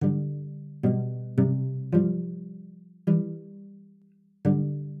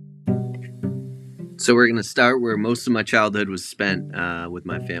So we're gonna start where most of my childhood was spent with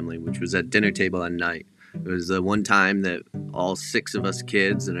my family, which was at dinner table at night. It was the one time that all six of us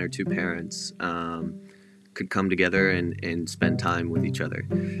kids and our two parents could come together and spend time with each other.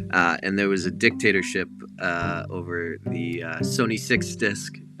 And there was a dictatorship over the Sony six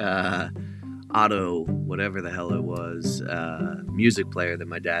disc auto, whatever the hell it was, music player that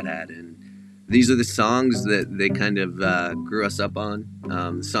my dad had, and these are the songs that they kind of grew us up on,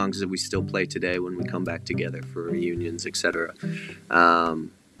 the songs that we still play today when we come back together for reunions, etc.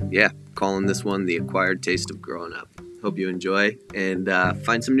 Yeah, calling this one The Acquired Taste of Growing Up. Hope you enjoy, and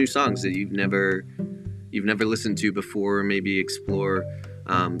find some new songs that you've never listened to before, or maybe explore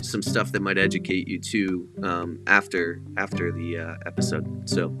some stuff that might educate you too after the episode.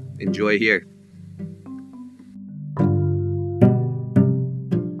 So enjoy here.